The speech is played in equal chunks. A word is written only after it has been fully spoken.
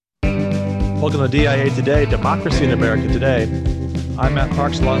Welcome to DIA Today, Democracy in America Today. I'm Matt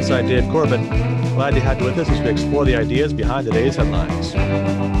Parks alongside Dave Corbin. Glad to have you with us as we explore the ideas behind today's headlines.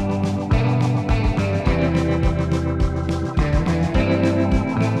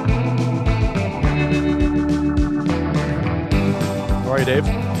 How are you, Dave?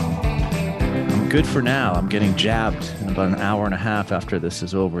 I'm good for now. I'm getting jabbed in about an hour and a half after this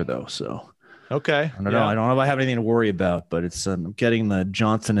is over, though. So okay. I don't know. I don't know if I have anything to worry about, but it's I'm getting the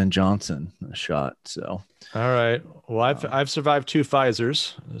Johnson & Johnson shot. So all right. Well, I've survived 2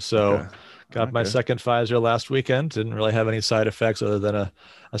 Pfizers, so got my second Pfizer last weekend. Didn't really have any side effects other than a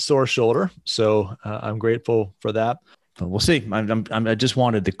sore shoulder. So I'm grateful for that. But we'll see. I just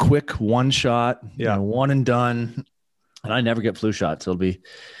wanted the quick one shot, one and done. And I never get flu shots. So it'll be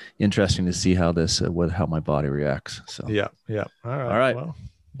interesting to see how how my body reacts. So yeah. All right. Well,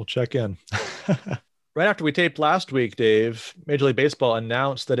 we'll check in. Right after we taped last week, Dave, Major League Baseball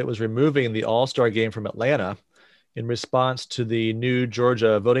announced that it was removing the All-Star game from Atlanta in response to the new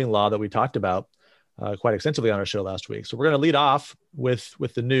Georgia voting law that we talked about quite extensively on our show last week. So we're going to lead off with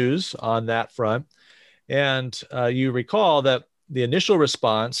the news on that front. And you recall that the initial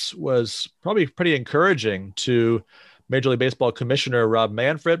response was probably pretty encouraging to Major League Baseball Commissioner Rob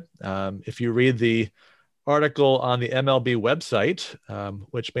Manfred. If you read the article on the MLB website,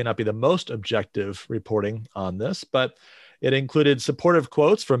 which may not be the most objective reporting on this, but it included supportive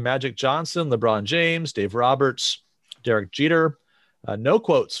quotes from Magic Johnson, LeBron James, Dave Roberts, Derek Jeter. No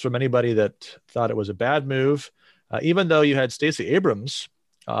quotes from anybody that thought it was a bad move, even though you had Stacey Abrams,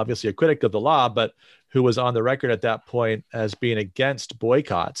 obviously a critic of the law, but who was on the record at that point as being against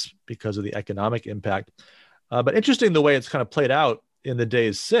boycotts because of the economic impact. But interesting the way it's kind of played out in the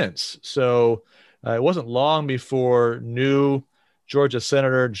days since. So it wasn't long before new Georgia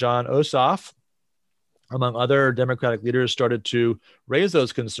Senator Jon Ossoff, among other Democratic leaders, started to raise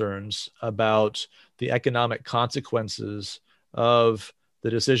those concerns about the economic consequences of the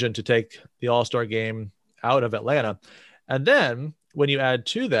decision to take the All-Star game out of Atlanta. And then when you add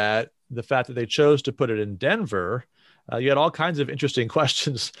to that the fact that they chose to put it in Denver, you had all kinds of interesting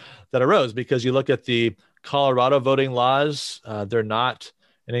questions that arose, because you look at the Colorado voting laws, they're not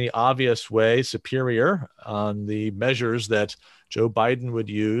in any obvious way superior on the measures that Joe Biden would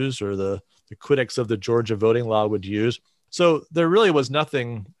use or the critics of the Georgia voting law would use. So there really was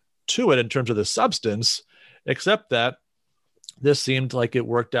nothing to it in terms of the substance, except that this seemed like it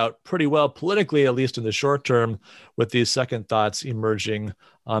worked out pretty well politically, at least in the short term, with these second thoughts emerging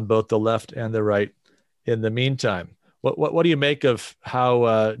on both the left and the right in the meantime. What do you make of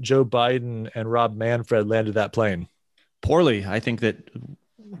how Joe Biden and Rob Manfred landed that plane? Poorly. I think that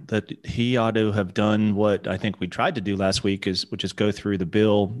he ought to have done what I think we tried to do last week, which is go through the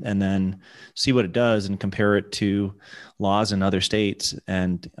bill and then see what it does and compare it to laws in other states.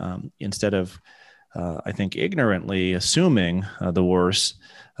 And instead of, I think, ignorantly assuming the worst,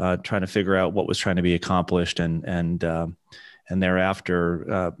 trying to figure out what was trying to be accomplished and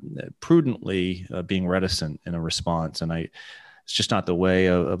thereafter prudently being reticent in a response. And it's just not the way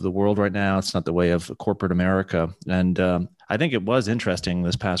of the world right now. It's not the way of corporate America. And I think it was interesting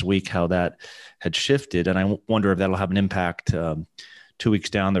this past week how that had shifted. And I wonder if that'll have an impact 2 weeks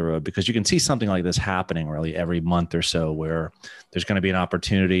down the road, because you can see something like this happening really every month or so, where there's going to be an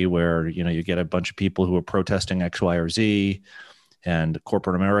opportunity where, you get a bunch of people who are protesting X, Y, or Z, and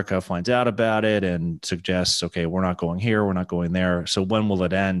corporate America finds out about it and suggests, okay, we're not going here, we're not going there. So when will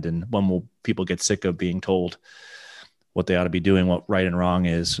it end? And when will people get sick of being told what they ought to be doing, what right and wrong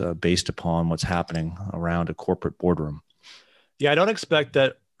is based upon what's happening around a corporate boardroom? Yeah, I don't expect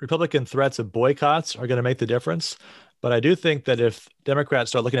that Republican threats of boycotts are going to make the difference. But I do think that if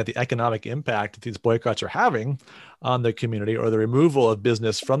Democrats start looking at the economic impact that these boycotts are having on the community, or the removal of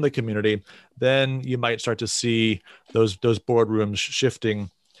business from the community, then you might start to see those boardrooms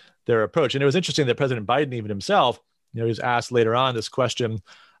shifting their approach. And it was interesting that President Biden, even himself, he was asked later on this question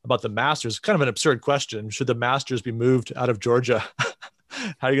about the Masters, kind of an absurd question. Should the Masters be moved out of Georgia?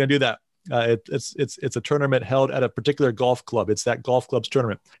 How are you going to do that? It's a tournament held at a particular golf club. It's that golf club's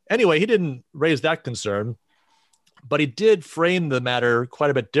tournament. Anyway, he didn't raise that concern, but he did frame the matter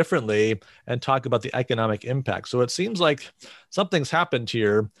quite a bit differently and talk about the economic impact. So it seems like something's happened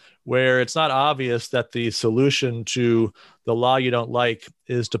here where it's not obvious that the solution to the law you don't like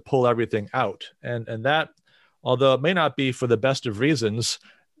is to pull everything out. And that, although it may not be for the best of reasons,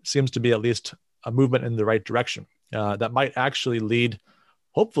 seems to be at least a movement in the right direction. That might actually lead,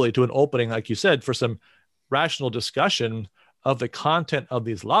 hopefully, to an opening, like you said, for some rational discussion of the content of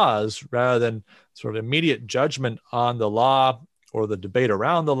these laws, rather than sort of immediate judgment on the law or the debate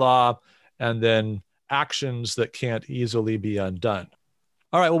around the law, and then actions that can't easily be undone.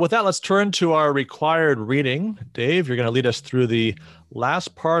 All right. Well, with that, let's turn to our required reading. Dave, you're going to lead us through the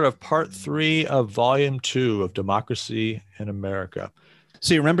last part of part 3 of volume 2 of Democracy in America.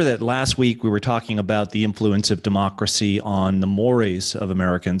 So you remember that last week we were talking about the influence of democracy on the mores of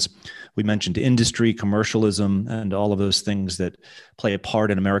Americans. We mentioned industry, commercialism, and all of those things that play a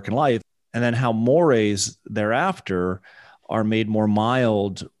part in American life, and then how mores thereafter are made more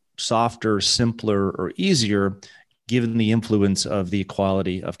mild, softer, simpler, or easier given the influence of the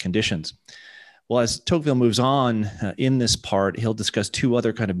equality of conditions. Well, as Tocqueville moves on in this part, he'll discuss 2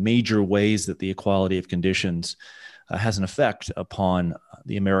 other kind of major ways that the equality of conditions has an effect upon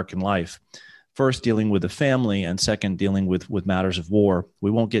the American life. First, dealing with the family, and second, dealing with matters of war.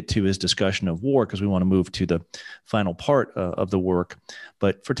 We won't get to his discussion of war because we want to move to the final part of the work.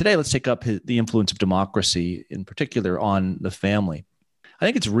 But for today, let's take up the influence of democracy, in particular on the family. I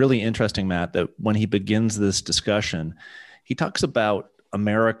think it's really interesting, Matt, that when he begins this discussion, he talks about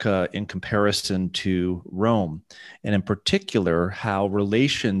America in comparison to Rome, and in particular, how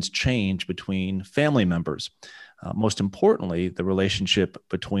relations change between family members. Most importantly, the relationship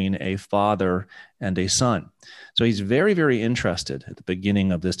between a father and a son. So he's very, very interested at the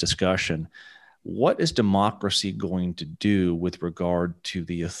beginning of this discussion. What is democracy going to do with regard to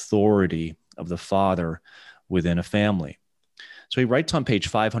the authority of the father within a family? So he writes on page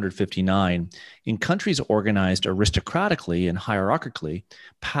 559, in countries organized aristocratically and hierarchically,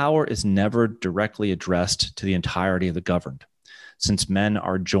 power is never directly addressed to the entirety of the governed. Since men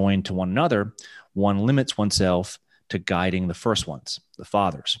are joined to one another, one limits oneself to guiding the first ones, the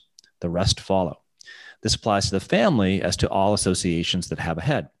fathers. The rest follow. This applies to the family as to all associations that have a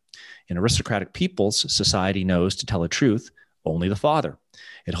head. In aristocratic peoples, society knows, to tell the truth, only the father.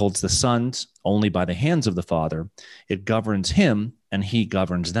 It holds the sons only by the hands of the father. It governs him, and he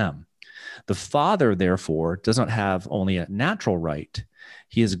governs them. The father, therefore, does not have only a natural right.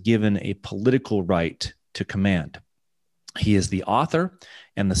 He is given a political right to command. He is the author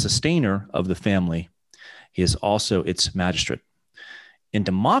and the sustainer of the family. He is also its magistrate. In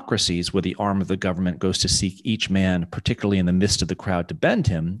democracies where the arm of the government goes to seek each man, particularly in the midst of the crowd, to bend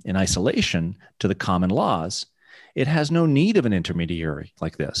him in isolation to the common laws, it has no need of an intermediary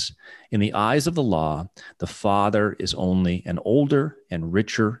like this. In the eyes of the law, the father is only an older and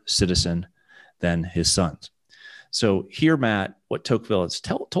richer citizen than his sons. So here, Matt, what Tocqueville has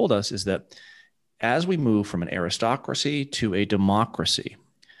told us is that as we move from an aristocracy to a democracy,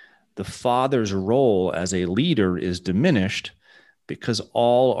 the father's role as a leader is diminished because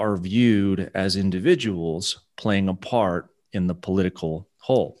all are viewed as individuals playing a part in the political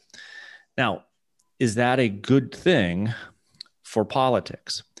whole. Now, is that a good thing for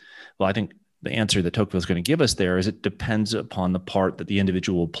politics? Well, I think the answer that Tocqueville is going to give us there is it depends upon the part that the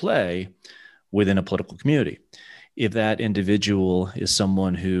individual will play within a political community. If that individual is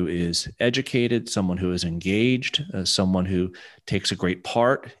someone who is educated, someone who is engaged, someone who takes a great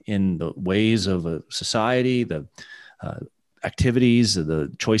part in the ways of a society, the activities,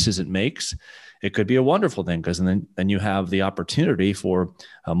 the choices it makes, it could be a wonderful thing because then you have the opportunity for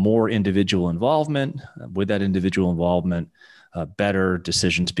more individual involvement. With that individual involvement, better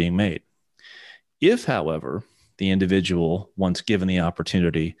decisions being made. If, however, the individual, once given the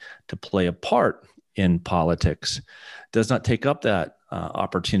opportunity to play a part in politics, does not take up that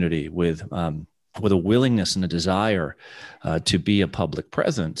opportunity with a willingness and a desire to be a public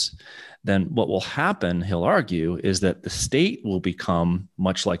presence, then what will happen, he'll argue, is that the state will become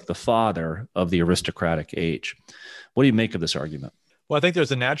much like the father of the aristocratic age. What do you make of this argument? Well, I think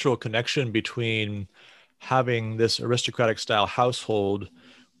there's a natural connection between having this aristocratic style household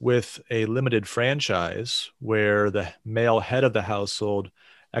with a limited franchise where the male head of the household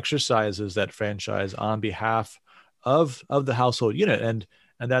exercises that franchise on behalf of the household unit. And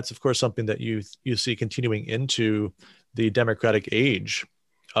that's, of course, something that you see continuing into the democratic age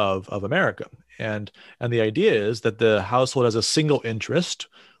of America. And the idea is that the household has a single interest,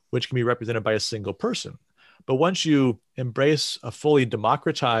 which can be represented by a single person. But once you embrace a fully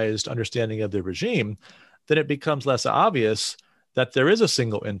democratized understanding of the regime, then it becomes less obvious that there is a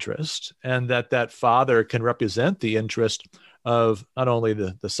single interest and that father can represent the interest of not only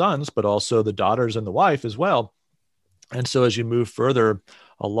the sons, but also the daughters and the wife as well. And so as you move further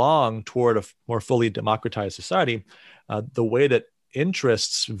along toward a more fully democratized society, the way that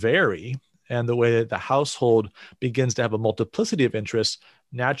interests vary and the way that the household begins to have a multiplicity of interests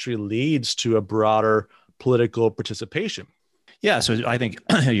naturally leads to a broader political participation. Yeah, so I think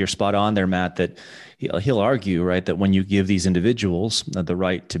you're spot on there, Matt, that he'll argue, right, that when you give these individuals the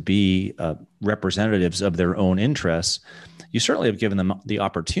right to be representatives of their own interests, you certainly have given them the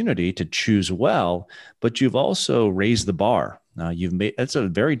opportunity to choose well, but you've also raised the bar It's a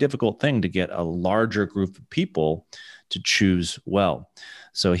very difficult thing to get a larger group of people to choose well.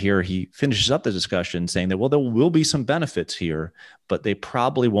 So here he finishes up the discussion saying that, well, there will be some benefits here, but they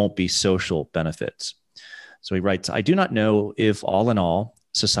probably won't be social benefits. So he writes, I do not know if all in all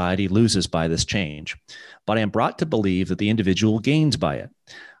society loses by this change, but I am brought to believe that the individual gains by it.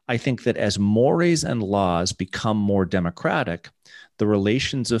 I think that as mores and laws become more democratic, the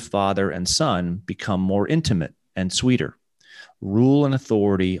relations of father and son become more intimate and sweeter. Rule and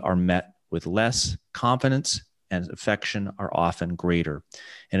authority are met with less confidence, and affection are often greater.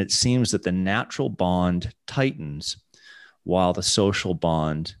 And it seems that the natural bond tightens while the social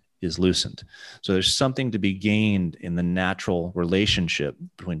bond is loosened. So there's something to be gained in the natural relationship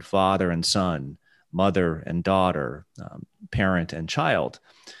between father and son, mother and daughter, parent and child.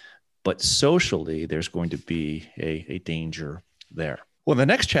 But socially, there's going to be a danger there. Well, the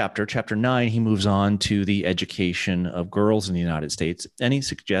next chapter, chapter 9, he moves on to the education of girls in the United States, and he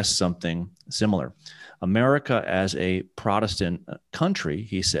suggests something similar. America, as a Protestant country,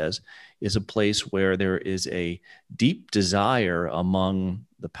 he says, is a place where there is a deep desire among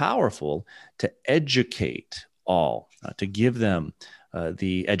the powerful to educate all, to give them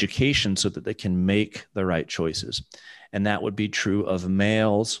the education so that they can make the right choices. And that would be true of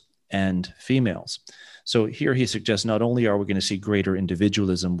males and females. So here he suggests not only are we going to see greater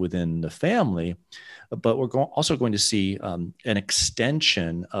individualism within the family, but we're also going to see an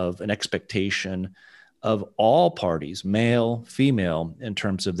extension of an expectation of all parties, male, female, in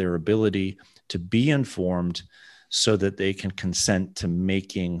terms of their ability to be informed so that they can consent to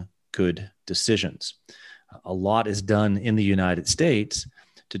making good decisions. A lot is done in the United States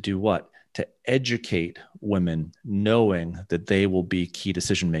to do what? To educate women, knowing that they will be key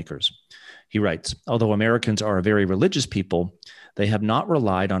decision makers. He writes, although Americans are a very religious people, they have not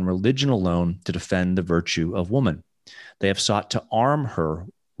relied on religion alone to defend the virtue of woman. They have sought to arm her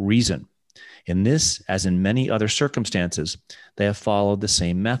reason. In this, as in many other circumstances, they have followed the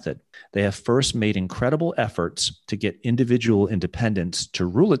same method. They have first made incredible efforts to get individual independence to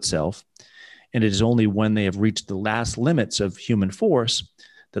rule itself, and it is only when they have reached the last limits of human force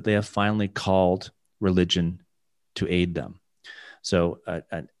that they have finally called religion to aid them. So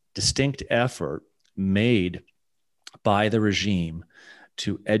a distinct effort made by the regime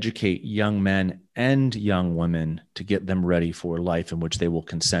to educate young men and young women to get them ready for life in which they will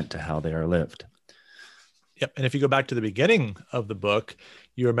consent to how they are lived. Yep. And if you go back to the beginning of the book,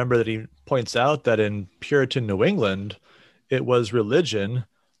 you remember that he points out that in Puritan New England, it was religion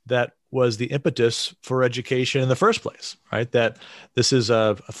that was the impetus for education in the first place, right? That this is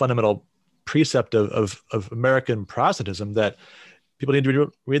a fundamental precept of American Protestantism, that people need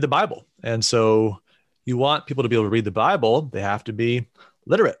to read the Bible. And so you want people to be able to read the Bible, they have to be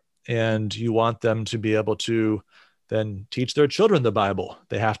literate. And you want them to be able to then teach their children the Bible,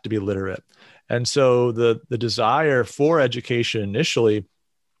 they have to be literate. And so the desire for education initially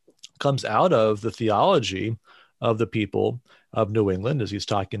comes out of the theology of the people of New England, as he's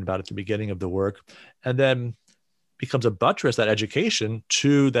talking about at the beginning of the work, and then becomes a buttress, that education,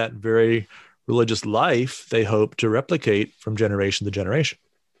 to that very religious life they hope to replicate from generation to generation.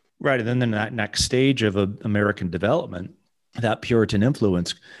 Right. And then in that next stage of American development, that Puritan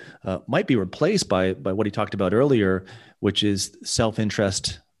influence might be replaced by what he talked about earlier, which is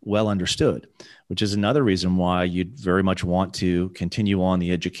self-interest well understood, which is another reason why you'd very much want to continue on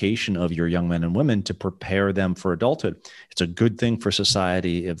the education of your young men and women to prepare them for adulthood. It's a good thing for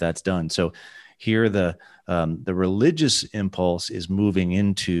society if that's done. So here the religious impulse is moving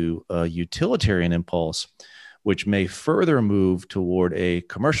into a utilitarian impulse, which may further move toward a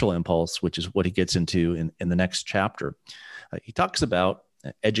commercial impulse, which is what he gets into in the next chapter. He talks about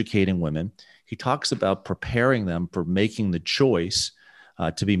educating women. He talks about preparing them for making the choice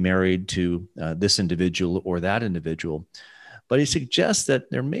to be married to this individual or that individual. But he suggests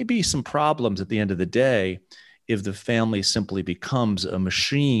that there may be some problems at the end of the day if the family simply becomes a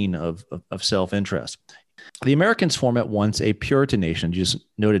machine of self-interest. The Americans form at once a Puritan nation, you just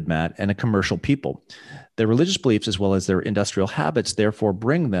noted, Matt, and a commercial people. Their religious beliefs as well as their industrial habits therefore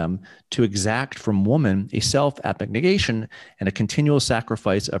bring them to exact from woman a self-abnegation and a continual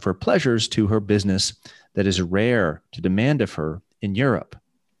sacrifice of her pleasures to her business that is rare to demand of her in Europe.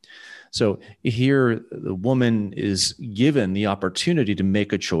 So here the woman is given the opportunity to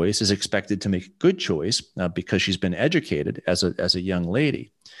make a choice, is expected to make a good choice because she's been educated as a young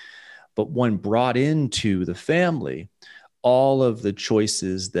lady. But when brought into the family, all of the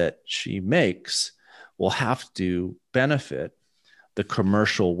choices that she makes will have to benefit the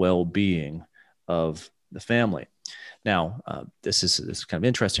commercial well-being of the family. Now, this is kind of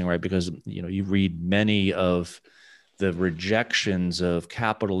interesting, right? Because you read many of the rejections of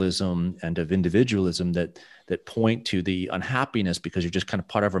capitalism and of individualism that point to the unhappiness because you're just kind of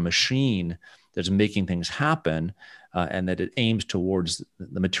part of a machine that's making things happen, and that it aims towards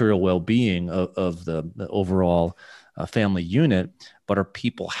the material well-being of the overall family unit. But are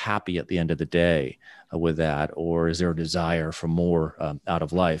people happy at the end of the day with that, or is there a desire for more out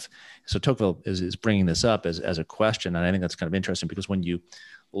of life? So Tocqueville is bringing this up as a question, and I think that's kind of interesting because when you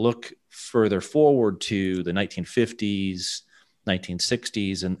look further forward to the 1950s,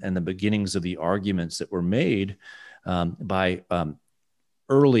 1960s, and the beginnings of the arguments that were made by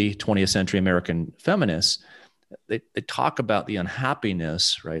early 20th century American feminists, they talk about the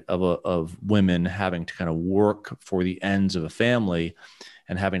unhappiness, right, of women having to kind of work for the ends of a family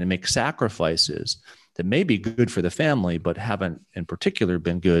and having to make sacrifices that may be good for the family, but haven't in particular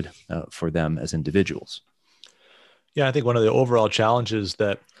been good for them as individuals. Yeah, I think one of the overall challenges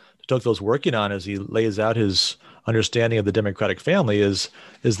that Tocqueville's working on as he lays out his understanding of the democratic family is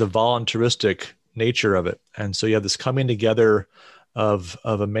the voluntaristic nature of it. And so you have this coming together of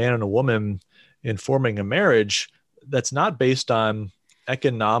a man and a woman in forming a marriage that's not based on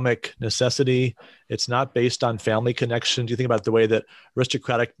economic necessity. It's not based on family connections. You think about the way that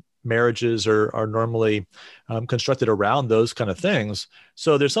aristocratic marriages are normally constructed around those kind of things.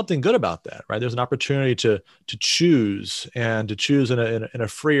 So there's something good about that, right? There's an opportunity to choose, and to choose in a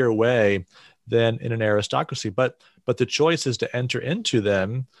freer way than in an aristocracy. But the choice is to enter into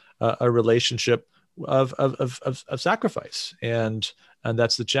them a relationship of sacrifice, and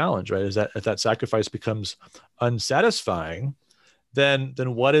that's the challenge, right? Is that if that sacrifice becomes unsatisfying, then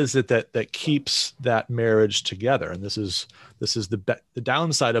what is it that keeps that marriage together? And this is the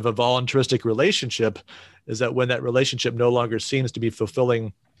downside of a voluntaristic relationship, is that when that relationship no longer seems to be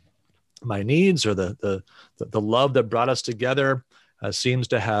fulfilling my needs, or the love that brought us together seems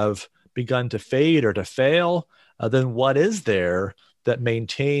to have begun to fade or to fail, then what is there that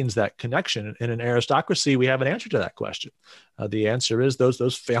maintains that connection? In an aristocracy, we have an answer to that question. The answer is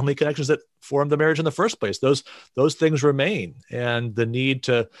those family connections that formed the marriage in the first place. Those things remain, and the need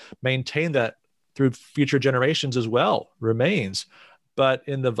to maintain that through future generations as well remains. But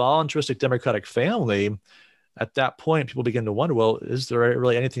in the voluntaristic democratic family, at that point, people begin to wonder, well, is there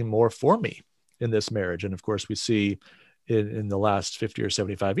really anything more for me in this marriage? And of course, we see in the last 50 or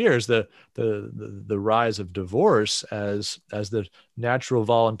 75 years, the rise of divorce as the natural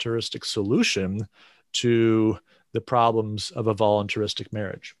voluntaristic solution to the problems of a voluntaristic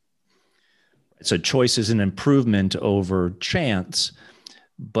marriage. So choice is an improvement over chance,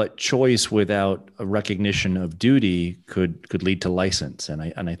 but choice without a recognition of duty could lead to license. And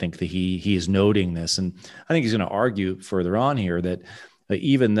I think that he is noting this, and I think he's going to argue further on here that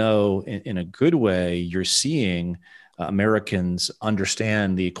even though in a good way you're seeing Americans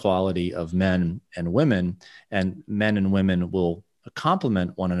understand the equality of men and women, and men and women will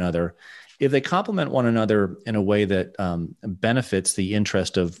complement one another. If they complement one another in a way that benefits the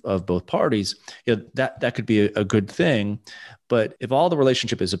interest of both parties, that could be a good thing. But if all the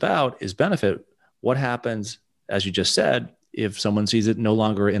relationship is about is benefit, what happens, as you just said, if someone sees it no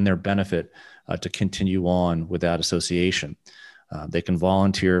longer in their benefit to continue on without association? They can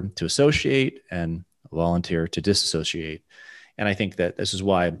volunteer to associate and volunteer to disassociate. And I think that this is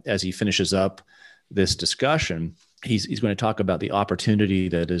why, as he finishes up this discussion, he's going to talk about the opportunity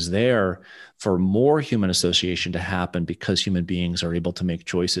that is there for more human association to happen because human beings are able to make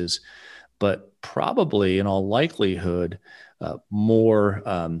choices, but probably in all likelihood, more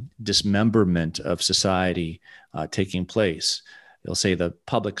dismemberment of society taking place. He'll say the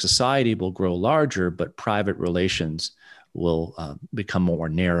public society will grow larger, but private relations will become more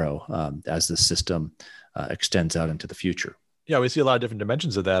narrow as the system extends out into the future. Yeah, we see a lot of different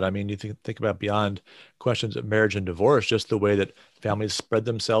dimensions of that. I mean, you think about beyond questions of marriage and divorce, just the way that families spread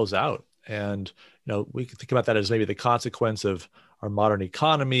themselves out. And, we can think about that as maybe the consequence of our modern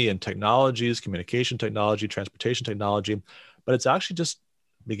economy and technologies, communication technology, transportation technology. But it's actually just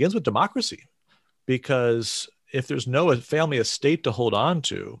begins with democracy, because if there's no family estate to hold on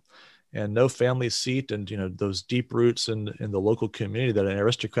to, and no family seat, and those deep roots in the local community that an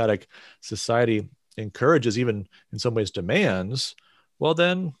aristocratic society encourages, even in some ways demands, well,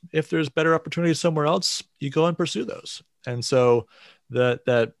 then if there's better opportunities somewhere else, you go and pursue those. And so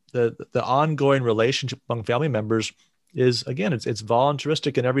the ongoing relationship among family members is, again, it's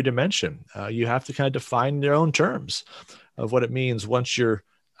voluntaristic in every dimension. You have to kind of define your own terms of what it means once you're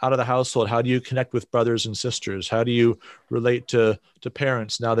out of the household. How do you connect with brothers and sisters? How do you relate to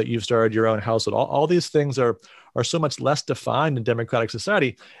parents now that you've started your own household? All these things are so much less defined in democratic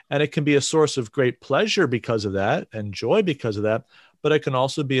society, and it can be a source of great pleasure because of that, and joy because of that. But it can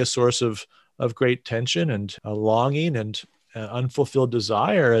also be a source of of great tension and longing and unfulfilled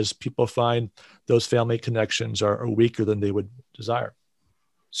desire as people find those family connections are weaker than they would desire.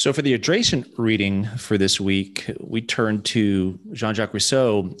 So for the adjacent reading for this week, we turn to Jean-Jacques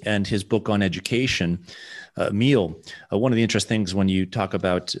Rousseau and his book on education, Emile. One of the interesting things when you talk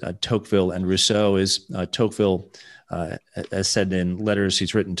about Tocqueville and Rousseau is Tocqueville has said in letters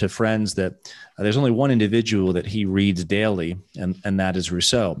he's written to friends that there's only one individual that he reads daily, and that is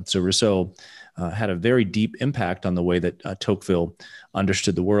Rousseau. So Rousseau had a very deep impact on the way that Tocqueville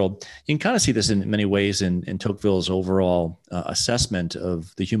understood the world. You can kind of see this in many ways in Tocqueville's overall assessment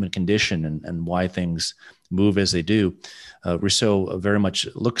of the human condition and why things move as they do. Rousseau very much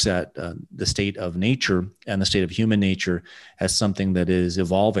looks at the state of nature and the state of human nature as something that is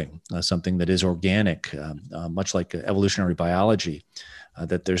evolving, something that is organic, much like evolutionary biology.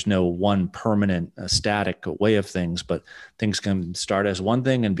 That there's no one permanent static way of things, but things can start as one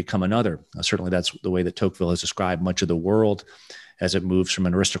thing and become another. Certainly that's the way that Tocqueville has described much of the world as it moves from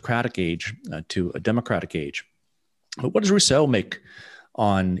an aristocratic age to a democratic age. But what does Rousseau make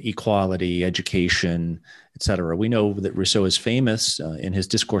on equality, education, et cetera? We know that Rousseau is famous in his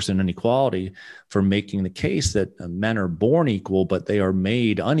Discourse on Inequality for making the case that men are born equal, but they are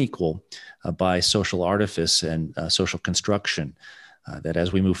made unequal by social artifice and social construction. That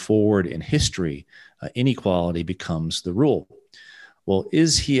as we move forward in history, inequality becomes the rule. Well,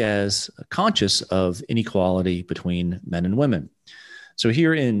 is he as conscious of inequality between men and women? So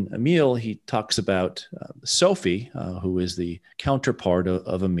here in Emile, he talks about Sophie, who is the counterpart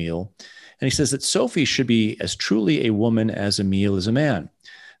of Emile. And he says that Sophie should be as truly a woman as Emile is a man.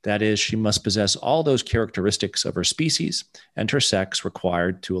 That is, she must possess all those characteristics of her species and her sex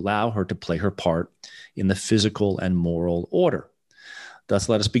required to allow her to play her part in the physical and moral order. Thus,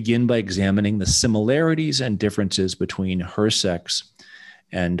 let us begin by examining the similarities and differences between her sex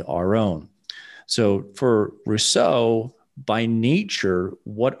and our own. So for Rousseau, by nature,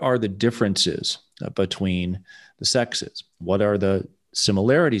 what are the differences between the sexes? What are the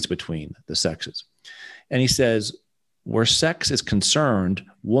similarities between the sexes? And he says, where sex is concerned,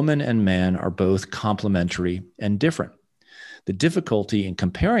 woman and man are both complementary and different. The difficulty in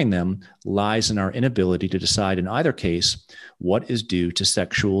comparing them lies in our inability to decide in either case what is due to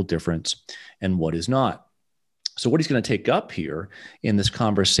sexual difference and what is not. So what he's going to take up here in this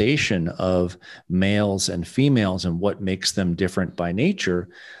conversation of males and females and what makes them different by nature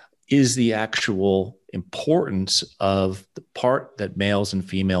is the actual importance of the part that males and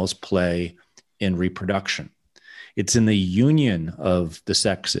females play in reproduction. It's in the union of the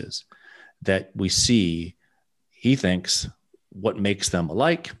sexes that we see, he thinks, what makes them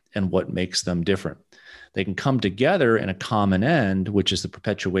alike and what makes them different. They can come together in a common end, which is the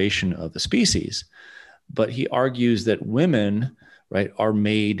perpetuation of the species. But he argues that women, right, are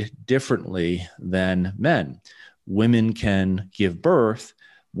made differently than men. Women can give birth,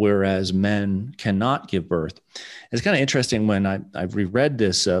 whereas men cannot give birth. It's kind of interesting when I reread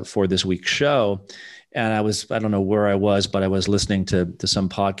this for this week's show, and I don't know where I was, but I was listening to some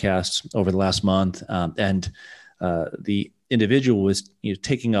podcasts over the last month, and the individual was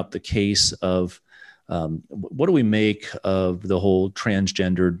taking up the case of what do we make of the whole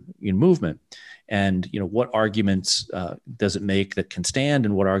transgendered movement, and what arguments does it make that can stand,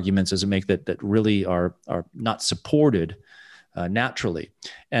 and what arguments does it make that really are not supported naturally.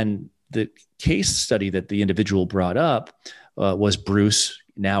 And the case study that the individual brought up was Bruce,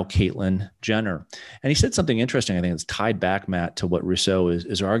 now Caitlyn Jenner, and he said something interesting. I think it's tied back, Matt, to what Rousseau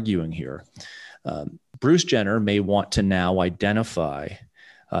is arguing here. Bruce Jenner may want to now identify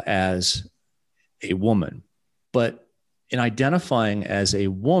as a woman, but in identifying as a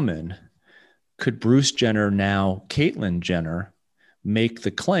woman, could Bruce Jenner, now Caitlyn Jenner, make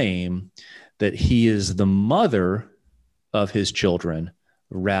the claim that he is the mother of his children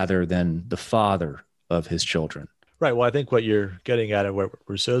rather than the father of his children? Right. Well, I think what you're getting at and what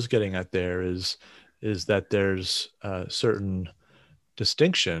Rousseau's getting at there is that there's a certain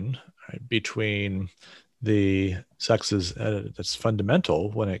distinction, right, between the sexes that's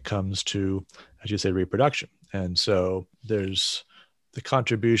fundamental when it comes to, as you say, reproduction. And so there's the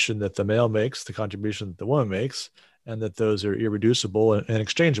contribution that the male makes, the contribution that the woman makes, and that those are irreducible and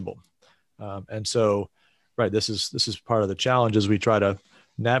exchangeable. And so, right, this is part of the challenge as we try to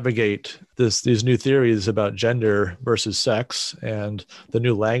navigate these new theories about gender versus sex and the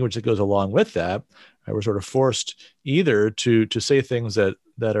new language that goes along with that. We're sort of forced either to say things that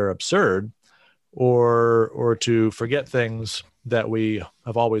are absurd, or to forget things that we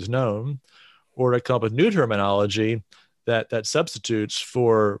have always known, or to come up with new terminology that substitutes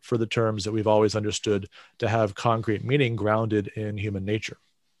for the terms that we've always understood to have concrete meaning grounded in human nature.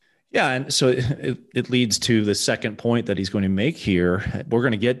 Yeah, and so it leads to the second point that he's going to make here. We're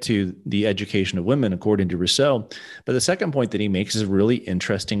going to get to the education of women according to Rousseau, but the second point that he makes is a really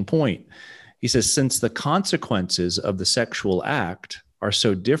interesting point. He says, since the consequences of the sexual act are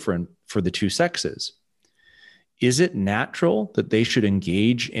so different for the two sexes, is it natural that they should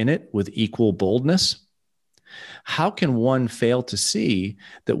engage in it with equal boldness? How can one fail to see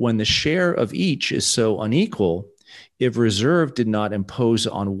that when the share of each is so unequal, if reserve did not impose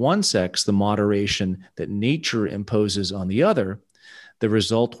on one sex the moderation that nature imposes on the other, the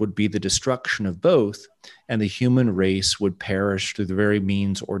result would be the destruction of both, and the human race would perish through the very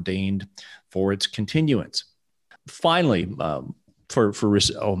means ordained for its continuance. Finally, for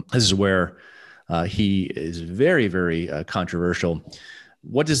Rousseau, this is where he is very, very controversial.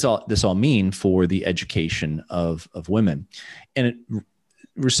 What does this all mean for the education of women? And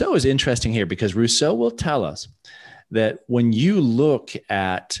Rousseau is interesting here because Rousseau will tell us that when you look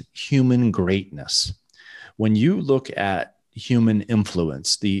at human greatness, when you look at human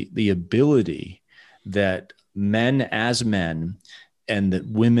influence, the ability that men as men and that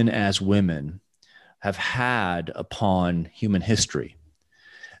women as women have had upon human history,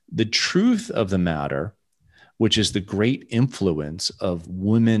 the truth of the matter, which is the great influence of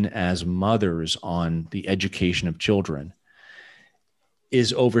women as mothers on the education of children,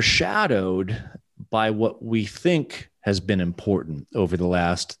 is overshadowed by what we think has been important over the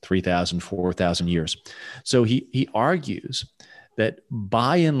last 3,000, 4,000 years. So he argues that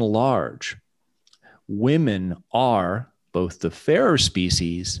by and large, women are both the fairer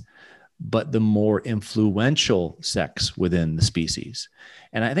species, but the more influential sex within the species.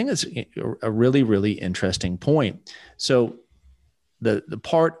 And I think that's a really, really interesting point. So the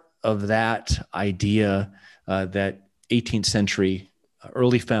part of that idea that 18th century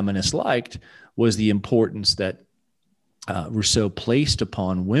early feminists liked was the importance that Rousseau placed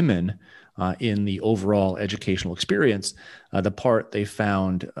upon women in the overall educational experience. The part they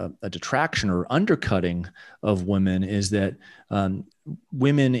found a detraction or undercutting of women is that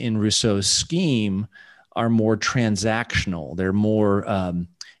women in Rousseau's scheme are more transactional. They're more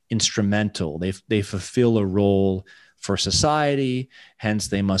instrumental. They fulfill a role for society, hence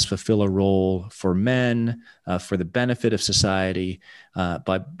they must fulfill a role for men for the benefit of society,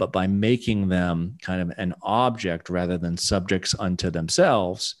 but by making them kind of an object rather than subjects unto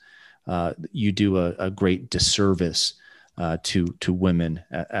themselves, you do a great disservice to women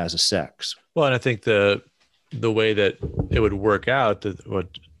as a sex. Well, and I think the way that it would work out, that what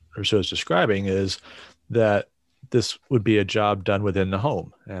Rousseau is describing, is that this would be a job done within the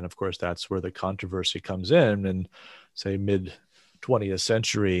home. And of course, that's where the controversy comes in. And say mid 20th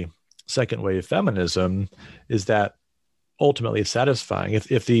century second wave feminism is that ultimately satisfying.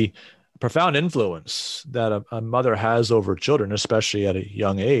 If the profound influence that a mother has over children, especially at a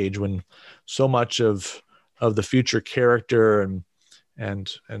young age, when so much of the future character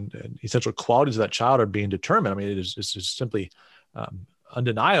and essential qualities of that child are being determined, I mean, it's just simply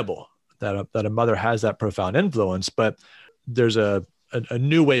undeniable that a mother has that profound influence. But there's a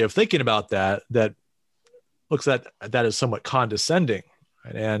new way of thinking about that looks at that as somewhat condescending,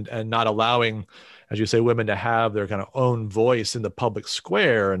 right? and not allowing, as you say, women to have their kind of own voice in the public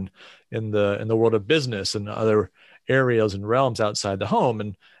square and in the world of business and other areas and realms outside the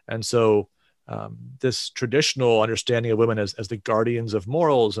home. And so this traditional understanding of women as the guardians of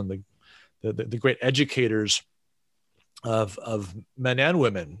morals and the great educators of men and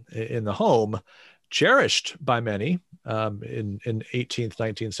women in the home, cherished by many in 18th,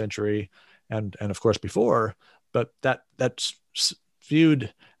 19th century, and of course before, but that's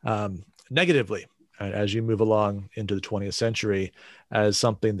viewed negatively as you move along into the 20th century as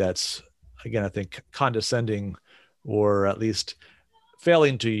something that's, again, I think condescending, or at least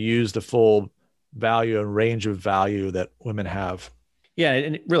failing to use the full value and range of value that women have. Yeah,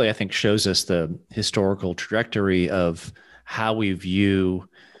 and it really, I think, shows us the historical trajectory of how we view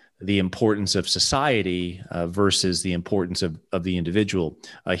the importance of society versus the importance of the individual.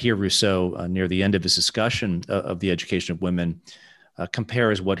 Here, Rousseau, near the end of his discussion of the education of women,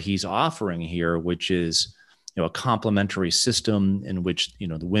 compares what he's offering here, which is a complementary system in which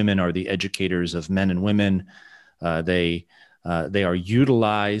the women are the educators of men and women. They are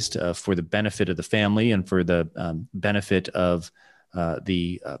utilized for the benefit of the family and for the benefit of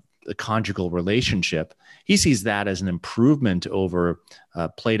the conjugal relationship. He sees that as an improvement over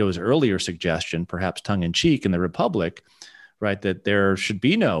Plato's earlier suggestion, perhaps tongue-in-cheek, in the Republic, right, that there should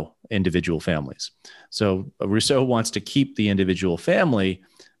be no individual families. So Rousseau wants to keep the individual family,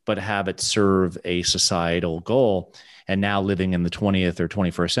 but have it serve a societal goal. And now living in the 20th or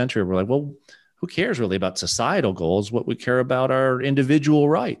 21st century, we're like, well, who cares really about societal goals? What we care about are individual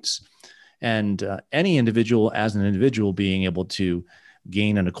rights. And any individual as an individual being able to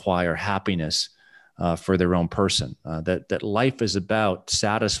gain and acquire happiness for their own person, that life is about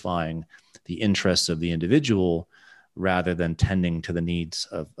satisfying the interests of the individual rather than tending to the needs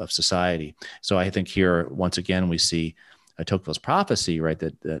of society. So I think here, once again, we see Tocqueville's prophecy, right,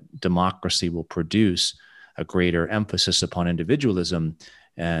 that democracy will produce a greater emphasis upon individualism.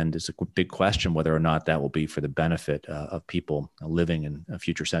 And it's a big question whether or not that will be for the benefit of people living in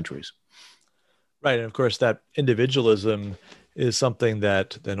future centuries. Right. And of course, that individualism is something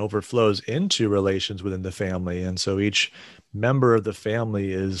that then overflows into relations within the family. And so each member of the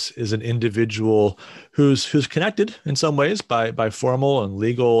family is an individual who's connected in some ways by formal and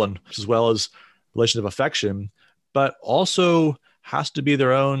legal and as well as relations of affection, but also has to be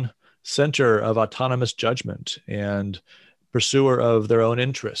their own center of autonomous judgment and pursuer of their own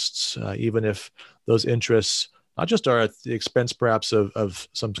interests, even if those interests not just are at the expense perhaps of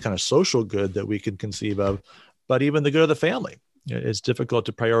some kind of social good that we can conceive of, but even the good of the family. It's difficult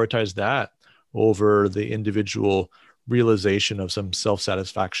to prioritize that over the individual realization of some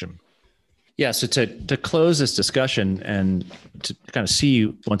self-satisfaction. Yeah, so to close this discussion and to kind of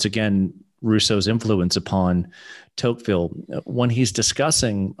see once again Rousseau's influence upon Tocqueville, when he's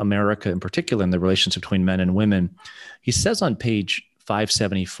discussing America in particular and the relations between men and women, he says on page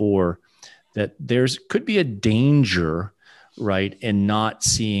 574 that could be a danger, right, in not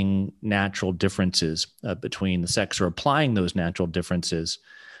seeing natural differences between the sex or applying those natural differences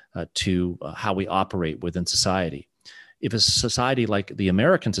to how we operate within society. If a society like the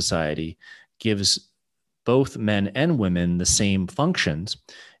American society gives both men and women the same functions,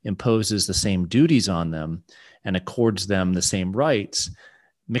 imposes the same duties on them, and accords them the same rights,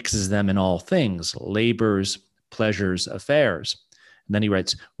 mixes them in all things, labors, pleasures, affairs. And then he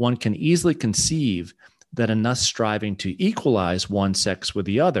writes, one can easily conceive that in thus striving to equalize one sex with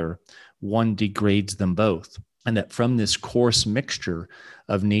the other, one degrades them both. And that from this coarse mixture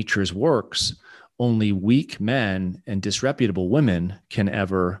of nature's works, only weak men and disreputable women can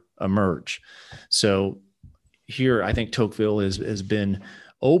ever emerge. So here, I think Tocqueville has been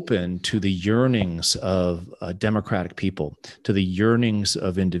open to the yearnings of democratic people, to the yearnings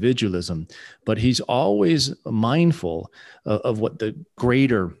of individualism, but he's always mindful of what the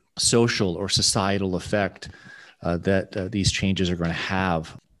greater social or societal effect that these changes are going to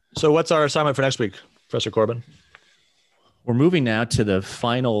have. So what's our assignment for next week, Professor Corbin? We're moving now to the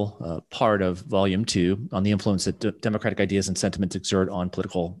final part of Volume 2 on the influence that democratic ideas and sentiments exert on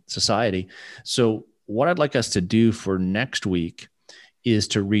political society. So what I'd like us to do for next week is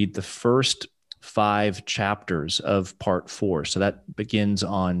to read the first 5 chapters of Part 4. So that begins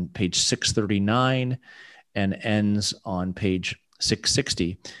on page 639 and ends on page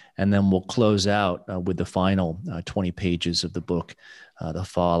 660. And then we'll close out with the final 20 pages of the book the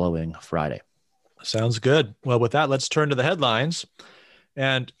following Friday. Sounds good. Well, with that, let's turn to the headlines.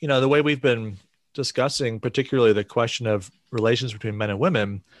 And, the way we've been discussing, particularly the question of relations between men and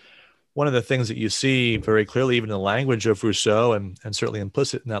women, one of the things that you see very clearly, even in the language of Rousseau, and certainly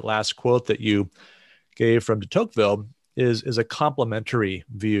implicit in that last quote that you gave from de Tocqueville, is a complementary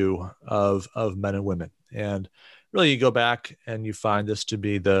view of men and women. And really, you go back and you find this to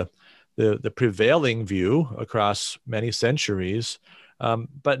be the prevailing view across many centuries.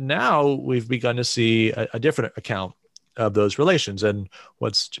 But now we've begun to see a different account of those relations and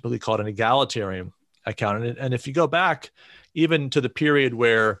what's typically called an egalitarian account. And if you go back even to the period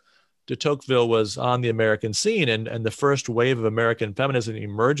where de Tocqueville was on the American scene and the first wave of American feminism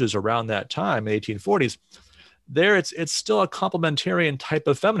emerges around that time, in the 1840s, there it's still a complementarian type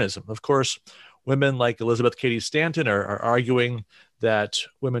of feminism. Of course, women like Elizabeth Cady Stanton are arguing that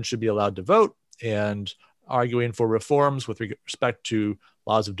women should be allowed to vote and arguing for reforms with respect to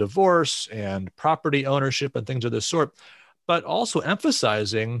laws of divorce and property ownership and things of this sort, but also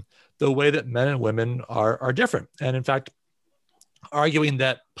emphasizing the way that men and women are different. And in fact, arguing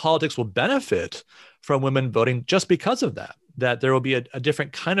that politics will benefit from women voting just because of that there will be a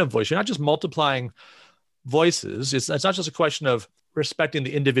different kind of voice. You're not just multiplying voices. It's not just a question of respecting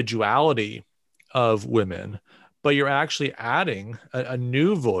the individuality of women, but you're actually adding a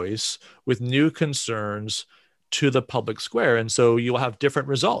new voice with new concerns to the public square. And so you will have different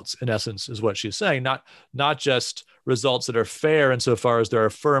results, in essence, is what she's saying, not just results that are fair insofar as they're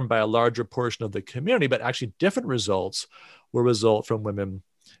affirmed by a larger portion of the community, but actually different results will result from women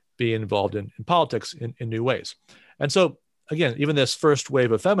being involved in politics in new ways. And so, again, even this first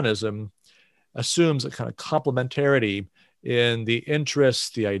wave of feminism assumes a kind of complementarity in the interests,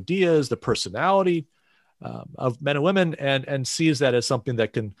 the ideas, the personality of men and women, and sees that as something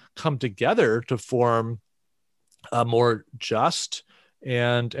that can come together to form a more just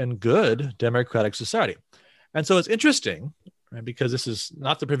and good democratic society. And so it's interesting, right, because this is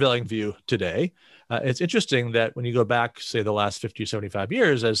not the prevailing view today. It's interesting that when you go back, say, the last 50 or 75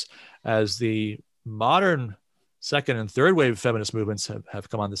 years, as the modern second and third wave feminist movements have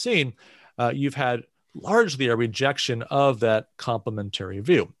come on the scene, you've had largely a rejection of that complementary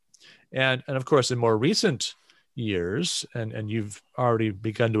view. And of course, in more recent years, and you've already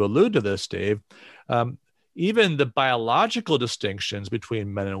begun to allude to this, Dave, even the biological distinctions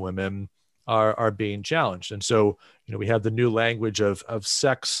between men and women are being challenged. And so, we have the new language of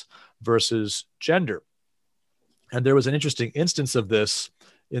sex versus gender. And there was an interesting instance of this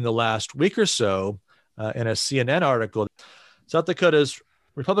in the last week or so in a CNN article. South Dakota's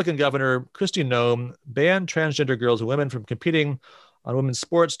Republican Governor Kristi Noem banned transgender girls and women from competing on women's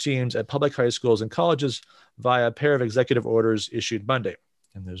sports teams at public high schools and colleges via a pair of executive orders issued Monday.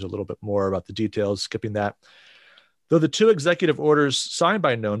 And there's a little bit more about the details, skipping that. Though the two executive orders signed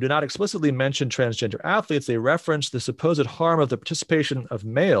by Noem do not explicitly mention transgender athletes, they reference the supposed harm of the participation of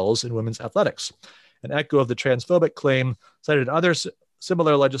males in women's athletics, an echo of the transphobic claim cited in other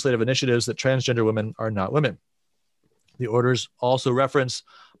similar legislative initiatives that transgender women are not women. The orders also reference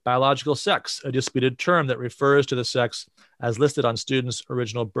biological sex, a disputed term that refers to the sex as listed on students'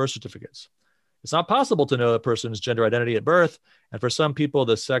 original birth certificates. It's not possible to know a person's gender identity at birth, and for some people,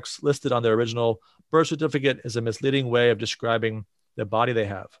 the sex listed on their original birth certificate is a misleading way of describing the body they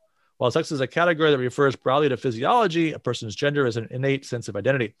have. While sex is a category that refers broadly to physiology, a person's gender is an innate sense of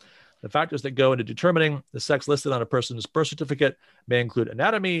identity. The factors that go into determining the sex listed on a person's birth certificate may include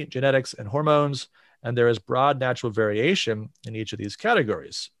anatomy, genetics, and hormones, and there is broad natural variation in each of these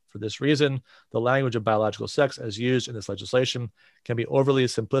categories. For this reason, the language of biological sex as used in this legislation can be overly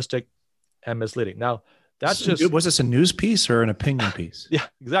simplistic and misleading. Now, was this a news piece or an opinion piece? Yeah,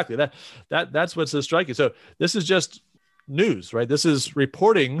 exactly. That's what's so striking. So this is just news, right? This is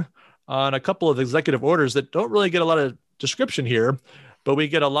reporting on a couple of executive orders that don't really get a lot of description here, but we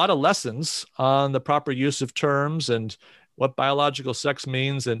get a lot of lessons on the proper use of terms and what biological sex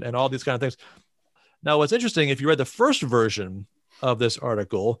means and all these kind of things. Now, what's interesting, if you read the first version of this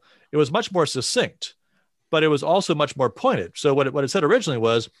article, it was much more succinct, but it was also much more pointed. So what it said originally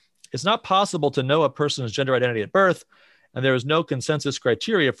was, it's not possible to know a person's gender identity at birth, and there is no consensus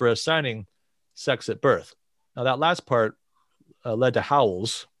criteria for assigning sex at birth. Now, that last part led to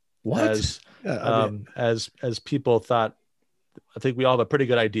howls. As people thought, I think we all have a pretty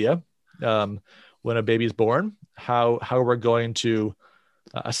good idea when a baby's born, how we're going to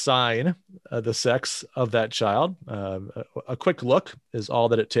assign the sex of that child. A quick look is all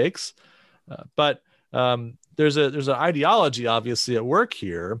that it takes. But there's an ideology obviously at work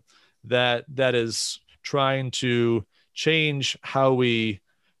here that is trying to change how we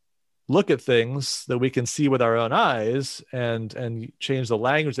look at things that we can see with our own eyes and change the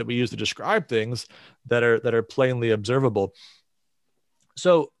language that we use to describe things that are plainly observable.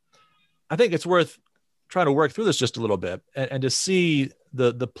 So I think it's worth trying to work through this just a little bit and to see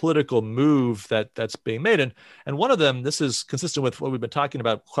the political move that's being made. And one of them, this is consistent with what we've been talking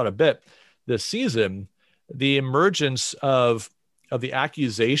about quite a bit this season, the emergence of the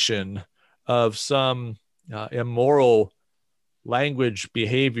accusation of some immoral language,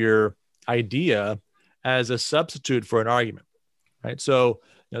 behavior, idea as a substitute for an argument, right? So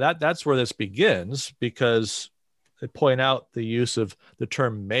that's where this begins, because they point out the use of the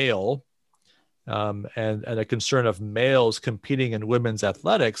term male and a concern of males competing in women's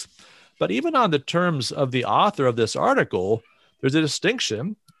athletics. But even on the terms of the author of this article, there's a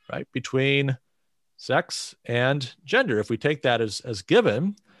distinction, right, between sex and gender. If we take that as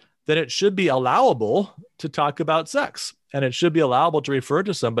given, then it should be allowable to talk about sex, and it should be allowable to refer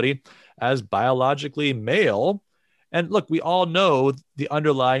to somebody as biologically male. And look, we all know the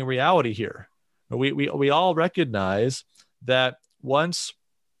underlying reality here. We all recognize that once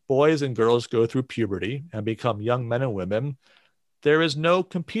boys and girls go through puberty and become young men and women, there is no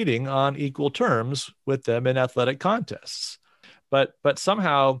competing on equal terms with them in athletic contests. But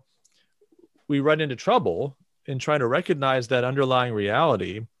somehow we run into trouble in trying to recognize that underlying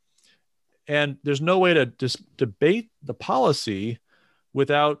reality. And there's no way to just debate the policy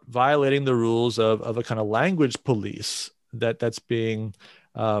without violating the rules of a kind of language police that's being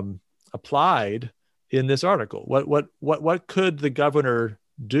applied in this article. What could the governor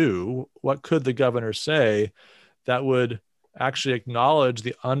do? What could the governor say that would actually acknowledge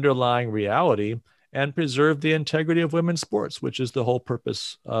the underlying reality and preserve the integrity of women's sports, which is the whole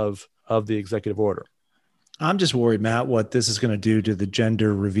purpose of the executive order? I'm just worried, Matt, what this is going to do to the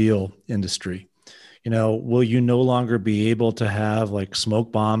gender reveal industry. will you no longer be able to have like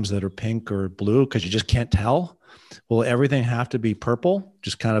smoke bombs that are pink or blue because you just can't tell? Will everything have to be purple?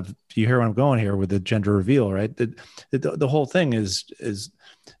 Just kind of, you hear where I'm going here with the gender reveal, right? The whole thing is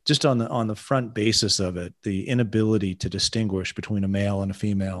just on the front basis of it, the inability to distinguish between a male and a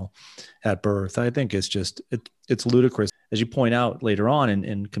female at birth. I think it's just, it's ludicrous. As you point out later on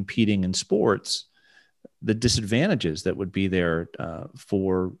in competing in sports, the disadvantages that would be there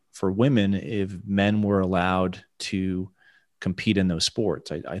for women if men were allowed to compete in those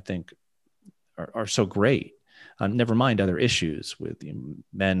sports, I think are so great. Never mind other issues with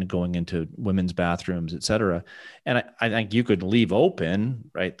men going into women's bathrooms, et cetera. And I think you could leave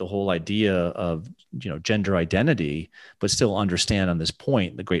open, right, the whole idea of, gender identity, but still understand on this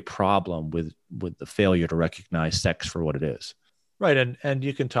point the great problem with the failure to recognize sex for what it is. Right. And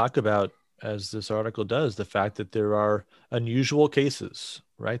you can talk about, as this article does, the fact that there are unusual cases,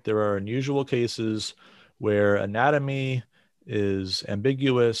 right? There are unusual cases where anatomy is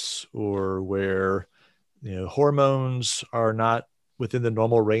ambiguous, or where hormones are not within the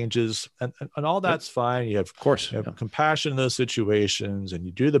normal ranges, and all that's fine. You have, of course, compassion in those situations, and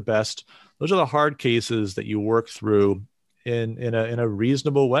you do the best. Those are the hard cases that you work through in a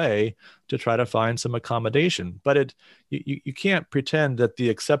reasonable way to try to find some accommodation. But you can't pretend that the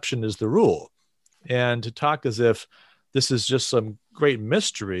exception is the rule, and to talk as if this is just some great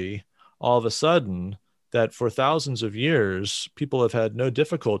mystery all of a sudden, that for thousands of years people have had no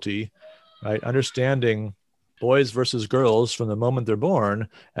difficulty, right, understanding boys versus girls from the moment they're born,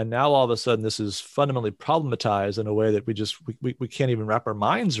 and now all of a sudden this is fundamentally problematized in a way that we can't even wrap our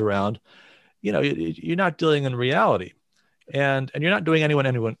minds around. You're not dealing in reality, and you're not doing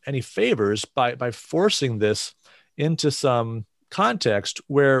anyone any favors by forcing this into some context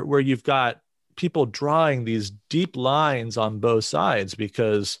where you've got people drawing these deep lines on both sides,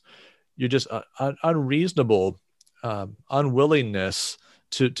 because you're just unreasonable unwillingness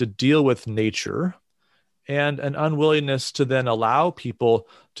to deal with nature, and an unwillingness to then allow people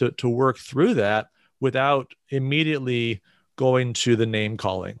to work through that without immediately going to the name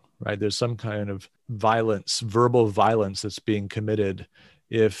calling, right? There's some kind of violence, verbal violence, that's being committed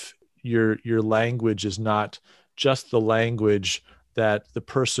if your language is not just the language that the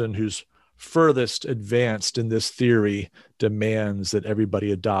person who's furthest advanced in this theory demands that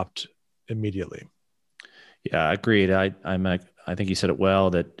everybody adopt immediately. Yeah, agreed. I think you said it well,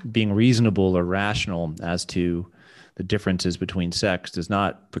 that being reasonable or rational as to the differences between sex does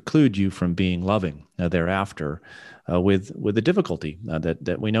not preclude you from being loving thereafter, with the difficulty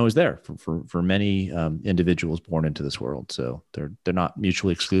that we know is there for many individuals born into this world. So they're not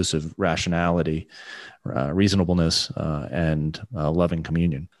mutually exclusive: rationality, reasonableness, and loving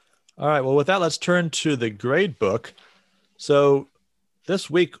communion. All right. Well, with that, let's turn to the grade book. So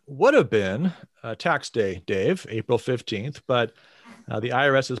this week would have been tax day, Dave, April 15th, but the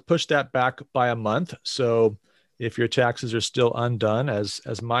IRS has pushed that back by a month. So if your taxes are still undone,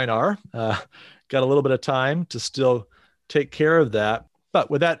 as mine are, got a little bit of time to still take care of that. But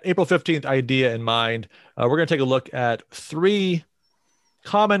with that April 15th idea in mind, we're going to take a look at 3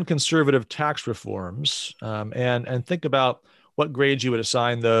 common conservative tax reforms, and think about what grades you would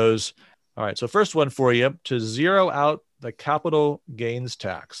assign those. All right. So first one for you, to zero out the capital gains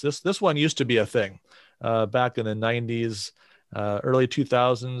tax. This one used to be a thing back in the 90s, early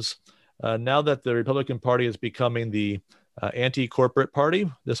 2000s. Now that the Republican Party is becoming the anti-corporate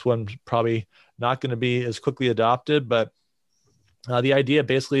party, this one's probably not going to be as quickly adopted. But the idea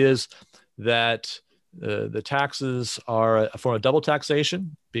basically is that the taxes are a form of double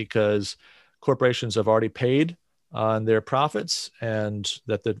taxation, because corporations have already paid on their profits, and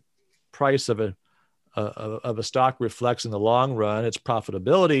that the price of a stock reflects in the long run its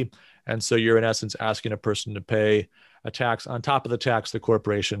profitability. And so you're in essence asking a person to pay a tax on top of the tax the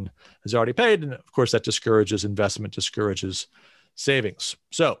corporation has already paid. And of course that discourages investment, discourages savings.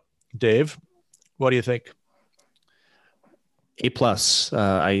 So Dave, what do you think? A+.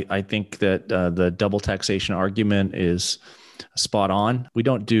 I think that the double taxation argument is spot on. We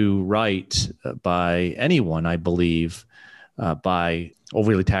don't do right by anyone, I believe, by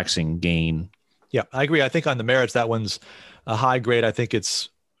overly taxing gain. Yeah, I agree. I think on the merits, that one's a high grade. I think it's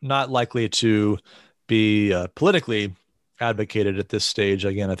not likely to be politically advocated at this stage.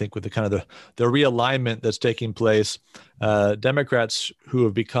 Again, I think with the kind of the realignment that's taking place, Democrats who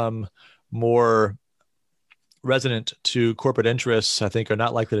have become more resonant to corporate interests, I think, are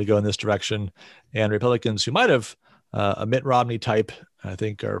not likely to go in this direction. And Republicans who might have a Mitt Romney type, I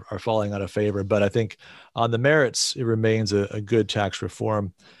think, are falling out of favor. But I think on the merits, it remains a good tax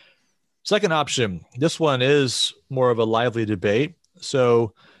reform. Second option, this one is more of a lively debate.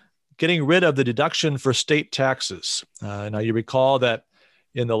 So getting rid of the deduction for state taxes. Now, you recall that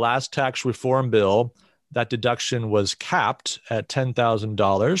in the last tax reform bill, that deduction was capped at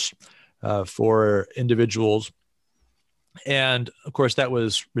 $10,000 for individuals. And of course, that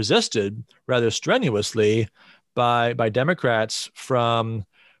was resisted rather strenuously by Democrats from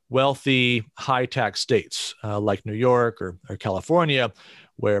wealthy high tax states like New York or California,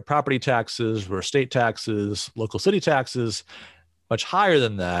 where property taxes were state taxes, local city taxes, much higher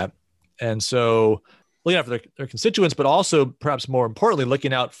than that. And so looking out for their constituents, but also perhaps more importantly,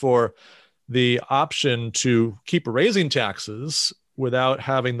 looking out for the option to keep raising taxes without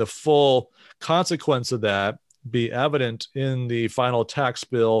having the full consequence of that be evident in the final tax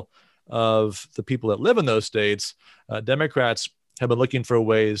bill of the people that live in those states. Democrats have been looking for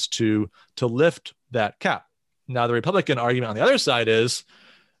ways to lift that cap. Now, the Republican argument on the other side is,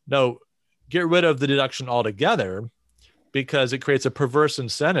 no, get rid of the deduction altogether, because it creates a perverse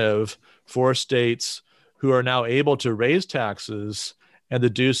incentive for states who are now able to raise taxes and to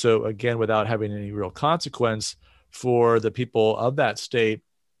do so, again, without having any real consequence for the people of that state,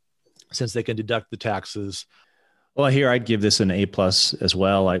 since they can deduct the taxes. Well, here I'd give this an A+ as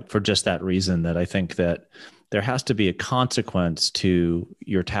well, for just that reason, that I think that there has to be a consequence to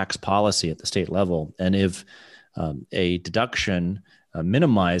your tax policy at the state level. And if a deduction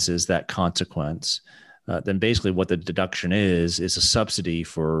minimizes that consequence, then basically what the deduction is a subsidy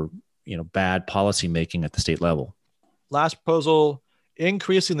for bad policy making at the state level. Last proposal,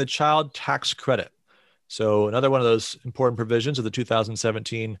 increasing the child tax credit. So another one of those important provisions of the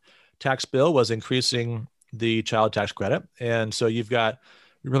 2017 tax bill was increasing the child tax credit. And so you've got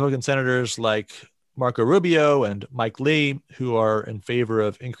Republican senators like Marco Rubio and Mike Lee who are in favor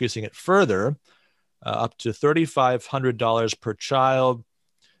of increasing it further, up to $3,500 per child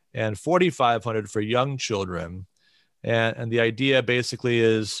and $4,500 for young children. And the idea basically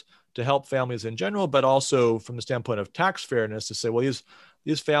is to help families in general, but also from the standpoint of tax fairness, to say, well,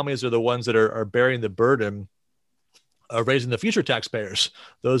 these families are the ones that are bearing the burden of raising the future taxpayers,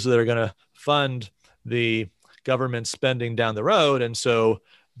 those that are going to fund the government spending down the road. And so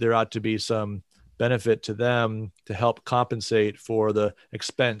there ought to be some benefit to them to help compensate for the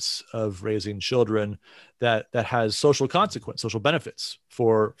expense of raising children that has social consequence, social benefits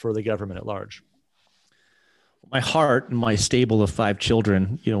for the government at large. My heart and my stable of 5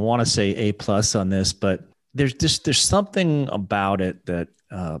 children, want to say A+ on this, but there's something about it that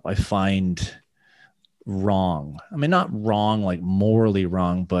I find wrong. I mean, not wrong, like morally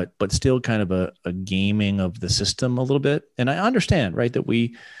wrong, but still kind of a gaming of the system a little bit. And I understand, right, that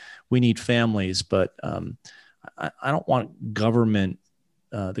we need families, but I don't want government,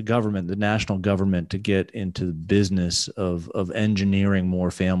 the national government, to get into the business of engineering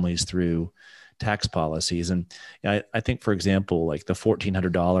more families through tax policies. And I think, for example, like the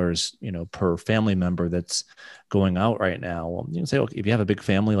 $1,400, per family member that's going out right now. Well, you can say, okay, if you have a big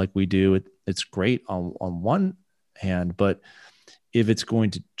family like we do, it's great on one hand, but if it's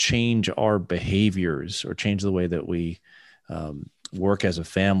going to change our behaviors or change the way that we work as a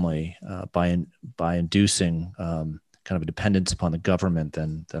family by inducing kind of a dependence upon the government,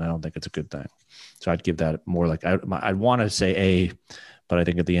 then I don't think it's a good thing. So I'd give that more like, I'd want to say A, but I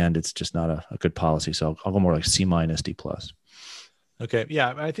think at the end, it's just not a good policy. So I'll go more like C-, D+. Okay.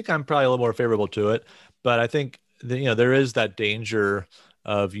 Yeah. I think I'm probably a little more favorable to it, but I think there is that danger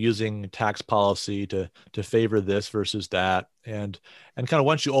of using tax policy to favor this versus that. And kind of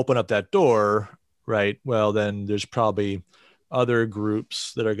once you open up that door, right, well, then there's probably other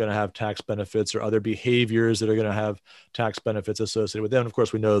groups that are going to have tax benefits or other behaviors that are going to have tax benefits associated with them. And of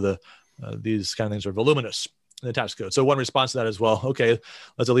course, we know these kind of things are voluminous in the tax code. So one response to that is, well, okay,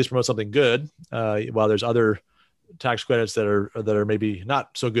 let's at least promote something good, while there's other tax credits that are maybe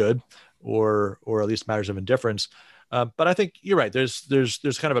not so good, or at least matters of indifference. But I think you're right. There's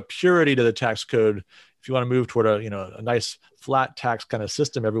kind of a purity to the tax code. If you want to move toward a nice flat tax kind of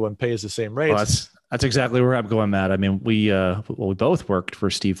system, everyone pays the same rates. Well, that's exactly where I'm going, Matt. I mean, we both worked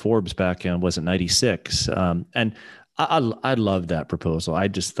for Steve Forbes back in, was it 96? And I loved that proposal. I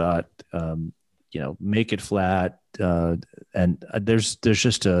just thought, make it flat. And there's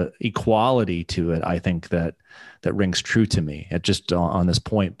just a equality to it, I think, that rings true to me just on this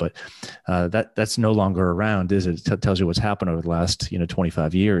point. But that's no longer around, is it? It tells you what's happened over the last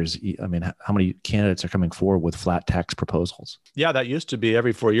 25 years. I mean, how many candidates are coming forward with flat tax proposals? Yeah, that used to be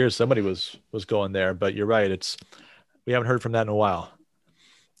every 4 years somebody was going there. But you're right. We haven't heard from that in a while.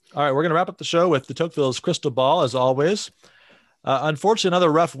 All right, we're going to wrap up the show with the Tocqueville's crystal ball, as always. Unfortunately,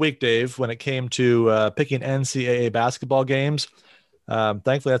 another rough week, Dave, when it came to picking NCAA basketball games.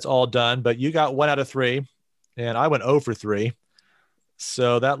 Thankfully, that's all done. But you got 1 out of 3, and I went 0 for 3.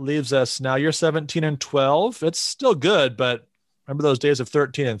 So that leaves us now. You're 17-12. It's still good, but remember those days of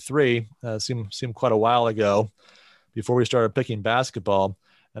 13-3 seem quite a while ago before we started picking basketball.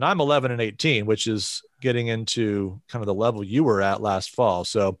 And I'm 11-18, which is getting into kind of the level you were at last fall.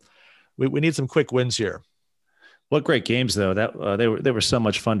 So we need some quick wins here. What great games though! That they were so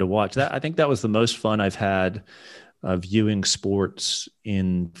much fun to watch. I think that was the most fun I've had viewing sports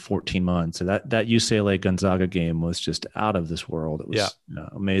in 14 months. And that UCLA Gonzaga game was just out of this world. It was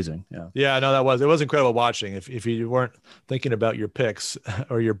amazing. Yeah, no, it was incredible watching. If you weren't thinking about your picks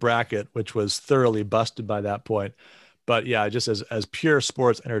or your bracket, which was thoroughly busted by that point. But yeah, just as pure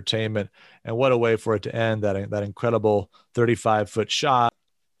sports entertainment, and what a way for it to end, that incredible 35-foot shot.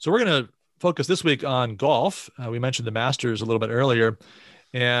 So we're going to focus this week on golf. We mentioned the Masters a little bit earlier.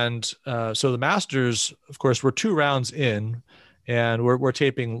 And so the Masters, of course, we're 2 rounds in, and we're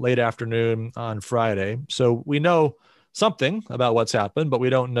taping late afternoon on Friday. So we know something about what's happened, but we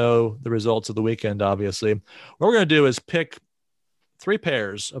don't know the results of the weekend, obviously. What we're going to do is pick 3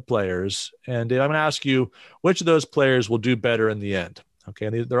 pairs of players, and Dave, I'm going to ask you which of those players will do better in the end. Okay,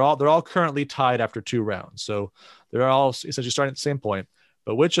 and they're all currently tied after 2 rounds, so they're all essentially starting at the same point.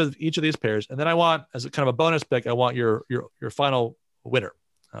 But which of each of these pairs, and then I want, as a kind of a bonus pick, I want your final winner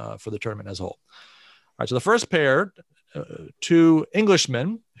for the tournament as a whole. All right, so the first pair, 2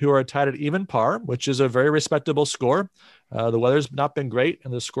 Englishmen who are tied at even par, which is a very respectable score. The weather's not been great,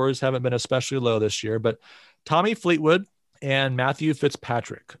 and the scores haven't been especially low this year. But Tommy Fleetwood and Matthew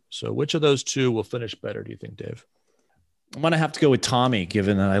Fitzpatrick. So which of those 2 will finish better, do you think, Dave? I'm going to have to go with Tommy,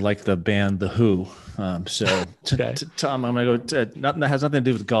 given that I like the band The Who. Okay. Tom, I'm going to go nothing that has nothing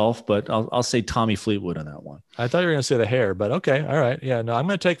to do with golf, but I'll say Tommy Fleetwood on that one. I thought you were going to say the hair, but okay. All right. Yeah, no, I'm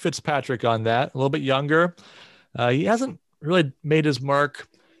going to take Fitzpatrick on that. A little bit younger. He hasn't really made his mark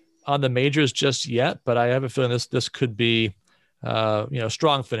on the majors just yet, but I have a feeling this could be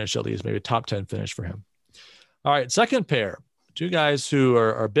strong finish, at least maybe a top 10 finish for him. All right, second pair, 2 guys who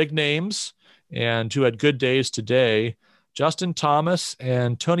are big names and who had good days today, Justin Thomas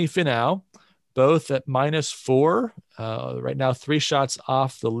and Tony Finau, both at -4. Right now, 3 shots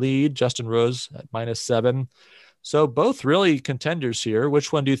off the lead. Justin Rose at -7. So both really contenders here.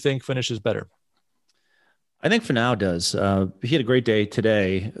 Which one do you think finishes better? I think Finau does. He had a great day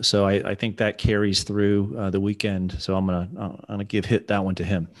today, so I think that carries through the weekend. So I'm gonna hit that one to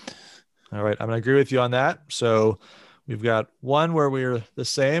him. All right, I'm going to agree with you on that. So we've got one where we're the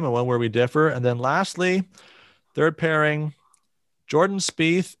same and one where we differ. And then lastly, third pairing, Jordan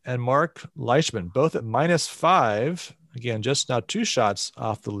Spieth and Mark Leishman, both at -5. Again, just now 2 shots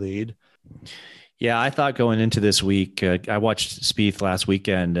off the lead. Yeah, I thought going into this week, I watched Spieth last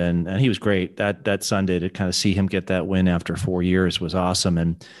weekend, and he was great. That Sunday to kind of see him get that win after 4 years was awesome,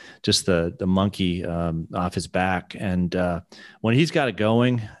 and just the monkey off his back. And when he's got it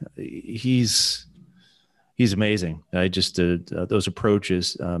going, he's amazing. Those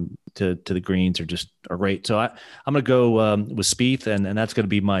approaches to the greens are great. So I'm going to go with Spieth, and that's going to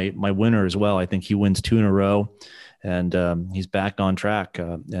be my winner as well. I think he wins 2 in a row. And he's back on track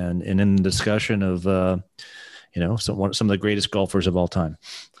and in the discussion of, some of the greatest golfers of all time.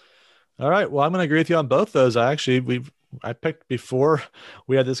 All right. Well, I'm going to agree with you on both those. I picked before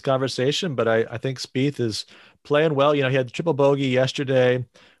we had this conversation, but I think Spieth is playing well. He had the triple bogey yesterday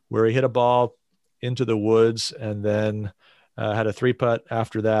where he hit a ball into the woods and then had a 3-putt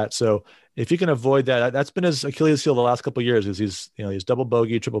after that. So if you can avoid that, that's been his Achilles heel the last couple of years, is he's double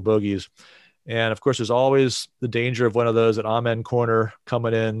bogey, triple bogeys. And of course, there's always the danger of one of those at Amen Corner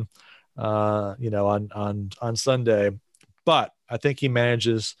coming in, on Sunday. But I think he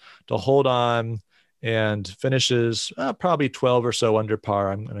manages to hold on and finishes probably 12 or so under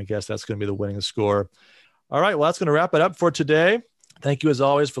par. I'm going to guess that's going to be the winning score. All right, well, that's going to wrap it up for today. Thank you, as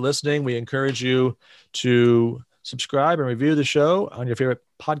always, for listening. We encourage you to subscribe and review the show on your favorite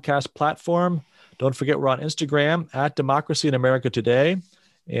podcast platform. Don't forget, we're on Instagram at Democracy in America Today.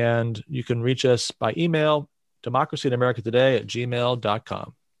 And you can reach us by email,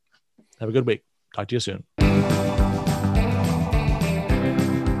 democracyiinamericatoday@gmail.com. Have a good week. Talk to you soon.